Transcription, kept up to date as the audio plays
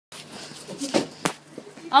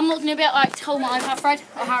I'm not going to be able to hold my iPad, Fred,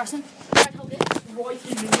 or Harrison. Fred, hold it.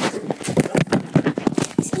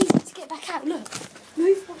 It's easy to get back out, look.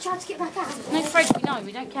 Move, watch out to get back out. No, Fred,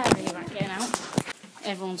 we don't care really about getting out.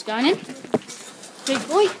 Everyone's going in. Big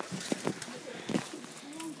boy.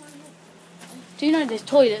 Do you know there's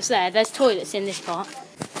toilets there? There's toilets in this part.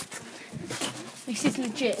 This is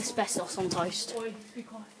legit asbestos on toast. Be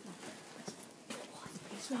quiet.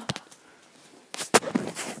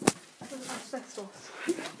 Asbestos.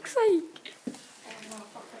 For fuck's sake.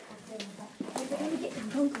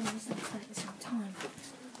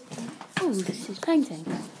 Oh, this is painting.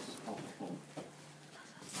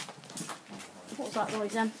 What's that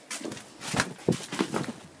noise then?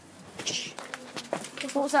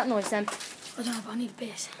 What was that noise then? I don't know, but I need a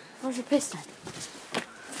piss. Where's your piss then?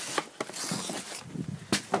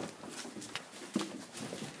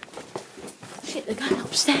 Shit, they're going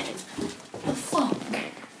upstairs. The fuck?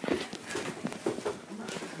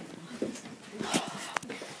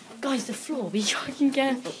 Guys, the floor, be fucking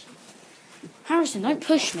careful. Harrison, don't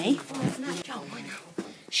push me.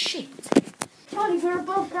 Shit. Charlie, we're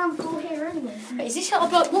above ground floor here anyway. Wait, is this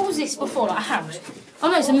like, what was this before, like a house? Oh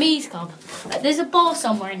no, it's a Meads Club. There's a bar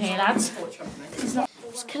somewhere in here, lads.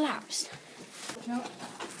 It's collapsed.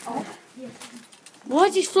 Why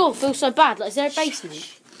does this floor feel so bad? Like, is there a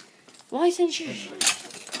basement? Why is it shush?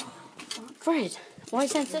 Fred, why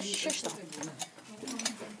is it such shush stuff?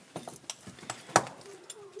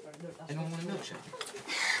 Anyone want a milkshake?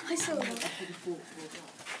 I saw that.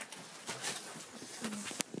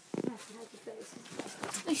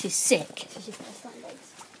 This is sick.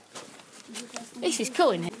 This is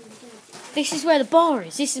cool in here. This is where the bar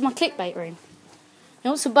is. This is my clickbait room. You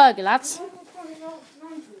want some burger, lads?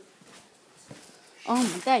 Oh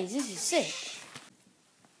my days, this is sick.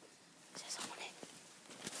 Is there someone in?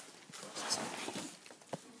 Is there someone in?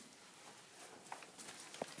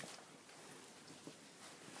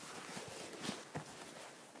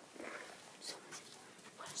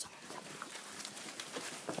 Where's someone?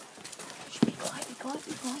 Be quiet, be quiet,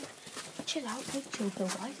 be quiet. Chill out, take a chill pill,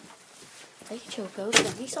 guys. Take a chill pill. There's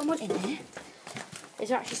actually someone in here. Is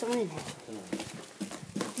there actually someone in here?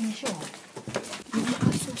 Are you sure?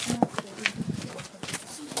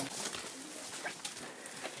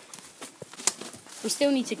 We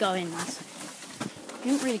still need to go in, lads.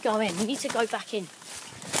 We didn't really go in. We need to go back in.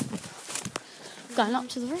 Going up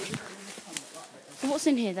to the room. So what's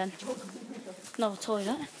in here then? Another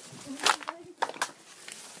toilet.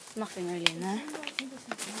 Nothing really in there.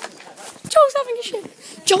 Joel's having a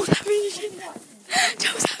shit. Joel's having a shit.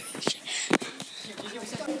 Joel's having a shit.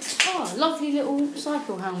 Oh, lovely little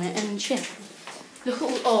cycle helmet and shit. Look at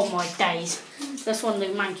all. Oh my days. That's one of the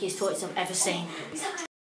mankiest toilets I've ever seen.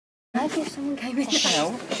 Imagine if someone came in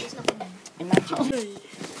now. Imagine.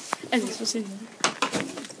 And this was in there.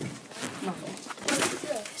 Nothing.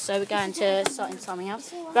 So we're going to start in something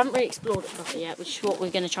else. We haven't really explored it properly yet, which is what we're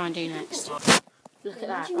going to try and do next. Look at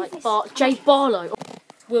that. Like Jay Barlow.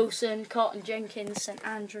 Wilson, Carlton Jenkins, St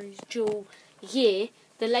Andrews, Jewel. Year,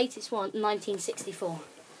 the latest one, 1964.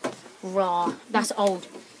 Rah. That's old.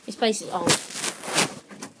 This place is old.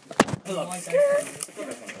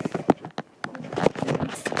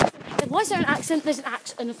 Why is there an accent? There's an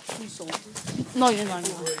axe and a pencil. No.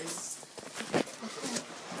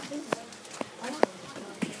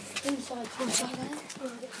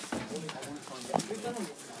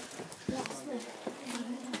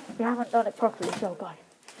 We haven't done it properly, so go.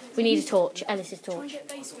 We need a torch. Ellis's torch.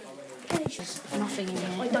 There's nothing in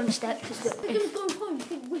here. Don't step. Just go home.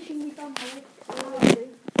 Wishing we done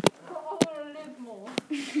more.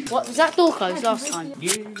 What was that door closed last time?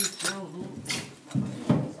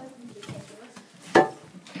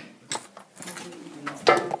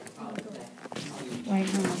 Wait,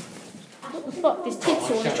 hang on. What the fuck? There's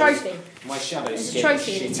tinsel on the trophy. My shadow. There's a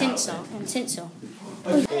trophy and a tinsel.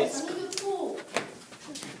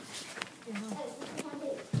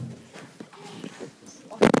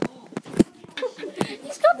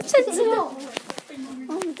 He's got the tinsel on.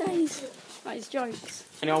 Oh my days. That is jokes.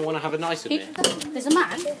 Anyone want to have a nice one here? There's a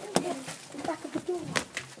man. Back of the door.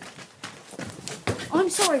 I'm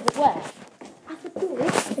sorry, but where? At the door.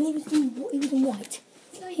 And he was in white.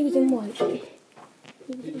 He was in white.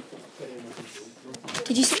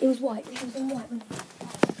 Did you see? It was white. He was in white.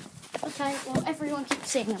 Okay, well, everyone keeps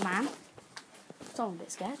seeing a man. So I'm a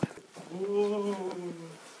bit scared.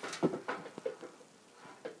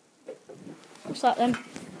 What's that then?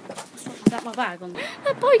 Is that my bag on there?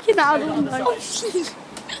 They're poking that out of the window. Oh, shit.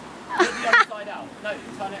 Put the other side out. No,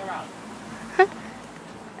 turn it around.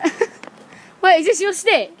 Wait, is this your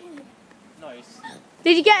stick? Nice.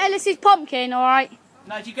 Did you get Ellis's pumpkin, alright?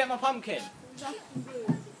 No, did you get my pumpkin?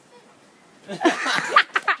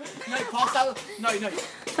 No, pass out. No.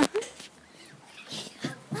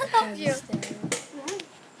 I love you.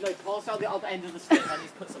 No, pass out the other end of the stick. I need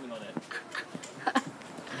to put something on it.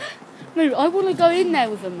 No, I want to go in there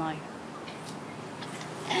with them though.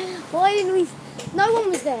 Why didn't we? No one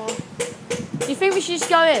was there. Do you think we should just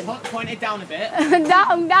go in? Point it down a bit.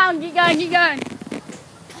 down, keep going.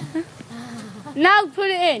 Now put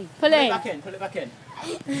it in, Pull it back in.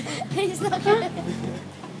 It's not gonna.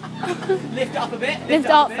 Lift it up a bit. Lift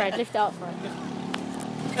it up, Fred.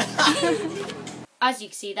 As you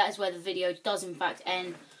can see, that is where the video does in fact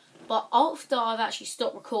end. But after I've actually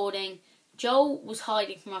stopped recording, Joel was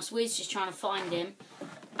hiding from us. We was just trying to find him.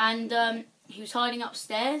 And he was hiding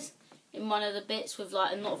upstairs in one of the bits with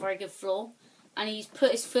like a not very good floor. And he's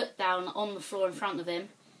put his foot down on the floor in front of him.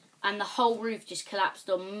 And the whole roof just collapsed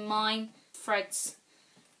on mine, Fred's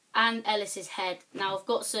and Ellis's head. Now I've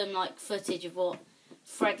got some like footage of what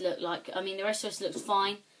Fred looked like. I mean, the rest of us looked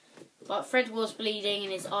fine. But Fred was bleeding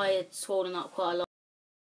and his eye had swollen up quite a lot.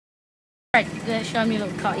 Fred, show me a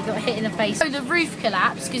little cut. He got hit in the face. So the roof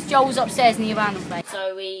collapsed because Joel was upstairs in the abandoned place.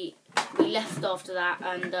 So we left after that,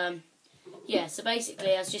 and yeah. So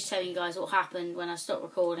basically, I was just telling you guys what happened when I stopped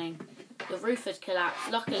recording. The roof had collapsed.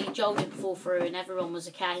 Luckily, Joel didn't fall through, and everyone was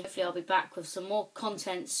okay. Hopefully, I'll be back with some more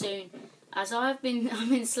content soon, as I've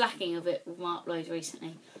been slacking a bit with my uploads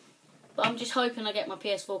recently. But I'm just hoping I get my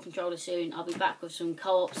PS4 controller soon. I'll be back with some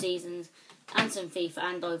co-op seasons and some FIFA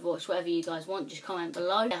and Overwatch, whatever you guys want, just comment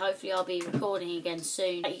below. Yeah, hopefully I'll be recording again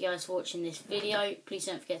soon. Thank you guys for watching this video. Please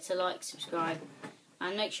don't forget to like, subscribe,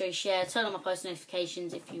 and make sure you share. Turn on my post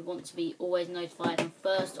notifications if you want to be always notified and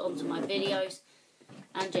first onto my videos.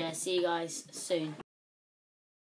 And yeah, see you guys soon.